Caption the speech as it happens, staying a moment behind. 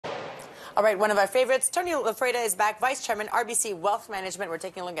All right, one of our favorites, Tony Loffreda is back, Vice Chairman, RBC Wealth Management. We're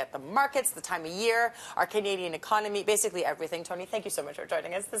taking a look at the markets, the time of year, our Canadian economy, basically everything. Tony, thank you so much for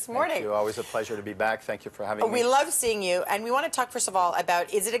joining us this morning. Thank you. Always a pleasure to be back. Thank you for having me. We love seeing you, and we want to talk, first of all,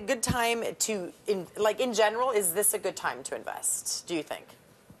 about, is it a good time to, in general, is this a good time to invest, do you think?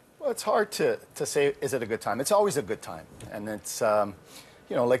 Well, it's hard to say, is it a good time? It's always a good time. And it's,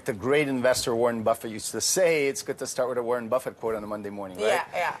 you know, like the great investor Warren Buffett used to say, it's good to start with a Warren Buffett quote on a Monday morning, right?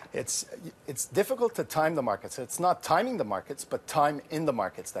 Yeah. It's difficult to time the markets. It's not timing the markets, but time in the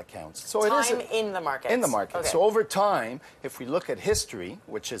markets that counts. So time in the markets. In the market. Okay. So over time, if we look at history,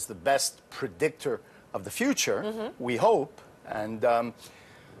 which is the best predictor of the future, we hope, and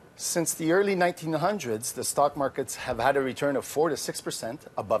since the early 1900s, the stock markets have had a return of 4 to 6%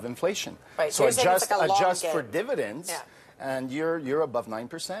 above inflation. Right. So adjust for dividends. Yeah. And you're above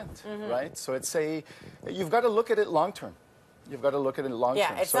 9%, right? So you've got to look at it long term. You've got to look at it long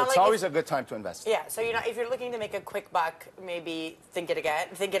term. So it's always a good time to invest. Yeah. So if you're looking to make a quick buck, maybe think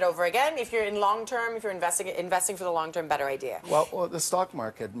it over again. If you're in long term, if you're investing for the long term, better idea. Well, the stock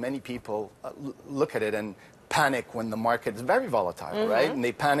market, many people look at it and panic when the market is very volatile, right? And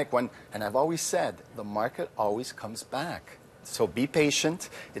they panic when, and I've always said, the market always comes back. So be patient.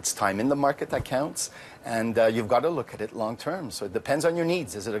 It's time in the market that counts. And you've got to look at it long term. So it depends on your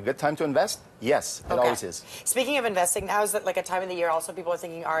needs. Is it a good time to invest? Yes, it always is. Speaking of investing, now is it like a time of the year also people are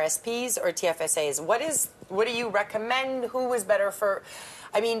thinking RSPs or TFSAs? What do you recommend? Who is better for...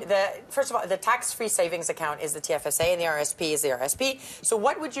 I mean, first of all, the tax-free savings account is the TFSA and the RSP is the RSP. So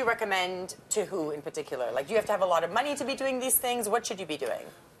what would you recommend to who in particular? Like, do you have to have a lot of money to be doing these things? What should you be doing?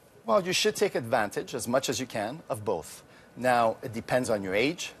 Well, you should take advantage as much as you can of both. Now, it depends on your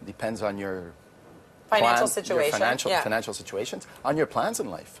age, depends on your financial situation, financial situations, on your plans in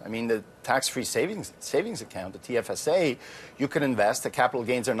life. I mean, the tax-free savings account, the TFSA, you can invest. The capital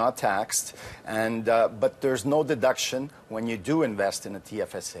gains are not taxed, and but there's no deduction when you do invest in a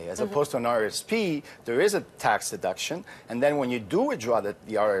TFSA. As opposed to an RSP, there is a tax deduction, and then when you do withdraw the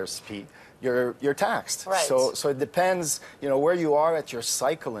RSP, you're taxed. Right. So it depends, you know, where you are at your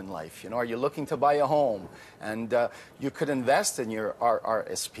cycle in life. You know, are you looking to buy a home? And you could invest in your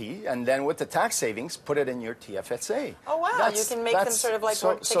RSP, and then with the tax savings, put it in your TFSA. Oh, wow. You can make them sort of like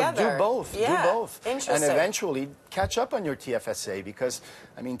work together. So do both. Yeah. Do both. Interesting. And eventually catch up on your TFSA because,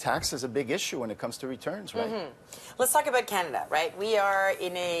 I mean, tax is a big issue when it comes to returns, right? Let's talk about Canada, right? We are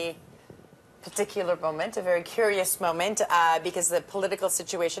in a particular moment, a very curious moment, because the political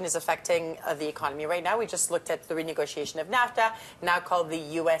situation is affecting the economy right now. We just looked at the renegotiation of NAFTA, now called the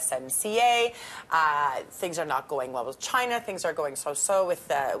USMCA. Things are not going well with China. Things are going so-so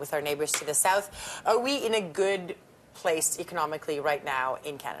with our neighbors to the south. Are we in a good place economically right now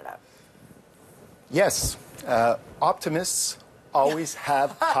in Canada? Yes. Optimists always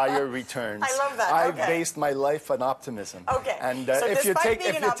have higher returns. I love that. I've based my life on optimism. Okay. And so if you take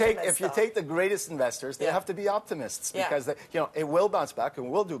take the greatest investors, they have to be optimists because you know it will bounce back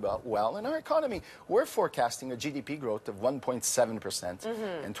and will do well. In our economy, we're forecasting a GDP growth of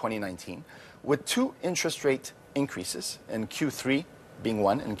 1.7% in 2019, with 2 interest rate increases, in Q3 being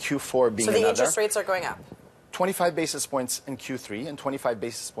one and Q4 being another. So the interest rates are going up. 25 basis points in Q3 and 25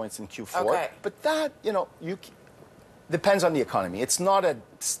 basis points in Q4. Okay. But that, you know, depends on the economy. It's not a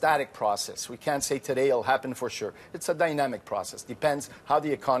static process. We can't say today it'll happen for sure. It's a dynamic process. Depends how the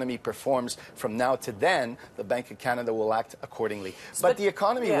economy performs from now to then. The Bank of Canada will act accordingly. But the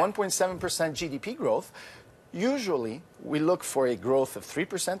economy, 1.7% GDP growth, usually we look for a growth of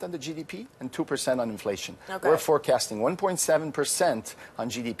 3% on the GDP and 2% on inflation. Okay. We're forecasting 1.7% on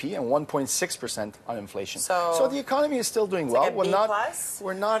GDP and 1.6% on inflation. So the economy is still doing well. Like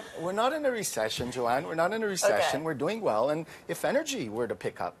we're not in a recession, Joanne. We're not in a recession. Okay. We're doing well. And if energy were to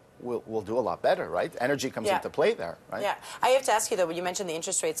pick up, we'll do a lot better, right? Energy comes into play there, right? Yeah. I have to ask you though, when you mentioned the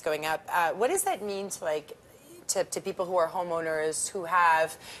interest rates going up, what does that mean to people who are homeowners who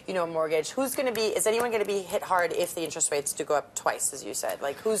have, you know, a mortgage? Is anyone going to be hit hard if the interest rates do go up twice, as you said?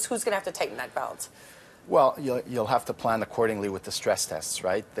 Like, who's going to have to tighten that belt? Well, you'll have to plan accordingly with the stress tests,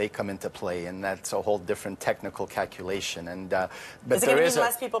 right? They come into play, and that's a whole different technical calculation. And but is it going to mean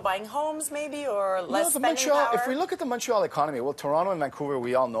less people buying homes, maybe, or less spending power? If we look at the Montreal economy, well, Toronto and Vancouver,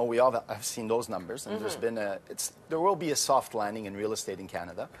 we all have seen those numbers, and there will be a soft landing in real estate in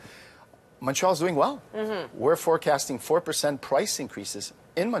Canada. Montreal's doing well. We're forecasting 4% price increases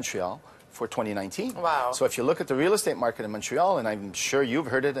in Montreal for 2019. Wow. So if you look at the real estate market in Montreal, and I'm sure you've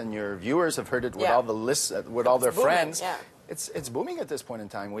heard it and your viewers have heard it with all the lists, with all their friends, it's booming at this point in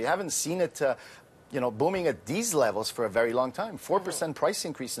time. We haven't seen it booming at these levels for a very long time. 4% price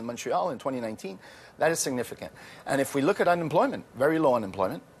increase in Montreal in 2019. That is significant. And if we look at unemployment, very low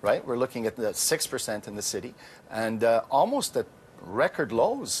unemployment, right? We're looking at the 6% in the city and almost at record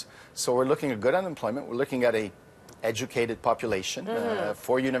lows. So we're looking at good unemployment. We're looking at a educated population,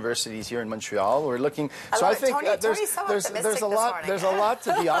 4 universities here in Montreal. We're looking. I think there's a lot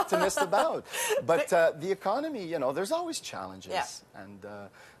to be optimistic about. But the economy, there's always challenges. Yeah. And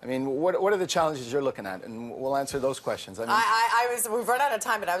I mean, what are the challenges you're looking at? And we'll answer those questions. I mean, we've run out of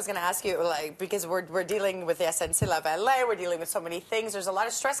time, but I was going to ask you, because we're dealing with the SNC Lavalin, we're dealing with so many things. There's a lot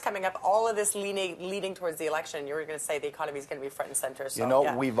of stress coming up. All of this leading towards the election. You were going to say the economy is going to be front and center.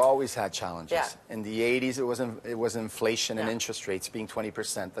 So, we've always had challenges. Yeah. In the 80s, it was inflation and interest rates being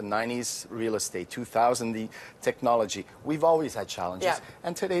 20%. The 90s, real estate. 2000, the technology. We've always had challenges,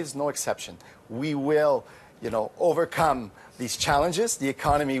 and today is no exception. We will, overcome these challenges. The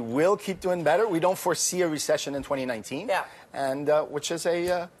economy will keep doing better. We don't foresee a recession in 2019. Yeah. And which is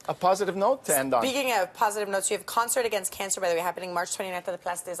a positive note to end on. Speaking of positive notes, you have Concert Against Cancer, by the way, happening March 29th at the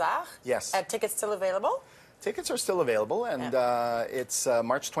Place des Arts. Yes. Tickets still available? Tickets are still available, and it's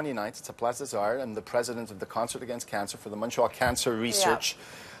March 29th. It's at Place des Arts. I'm the president of the Concert Against Cancer for the Montreal Cancer Research,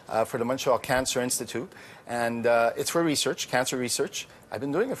 for the Montreal Cancer Institute. And it's for research, cancer research. I've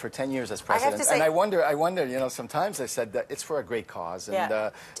been doing it for 10 years as president. I have to say, and I wonder, sometimes I said that it's for a great cause.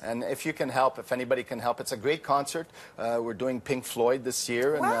 And if you can help, if anybody can help, it's a great concert. We're doing Pink Floyd this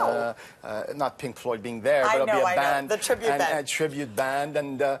year. Wow. And not Pink Floyd being there, but it'll be a band. The tribute band. A tribute band.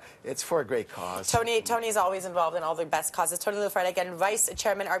 And it's for a great cause. Tony's always involved in all the best causes. Tony Loffreda, again, Vice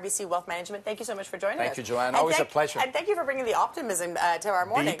Chairman, RBC Wealth Management. Thank you so much for joining us. Thank you, Joanne. Always a pleasure. And thank you for bringing the optimism to our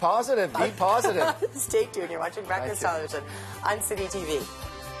morning. Be positive. Be positive. Stay tuned. You're watching Breakfast Television on City TV.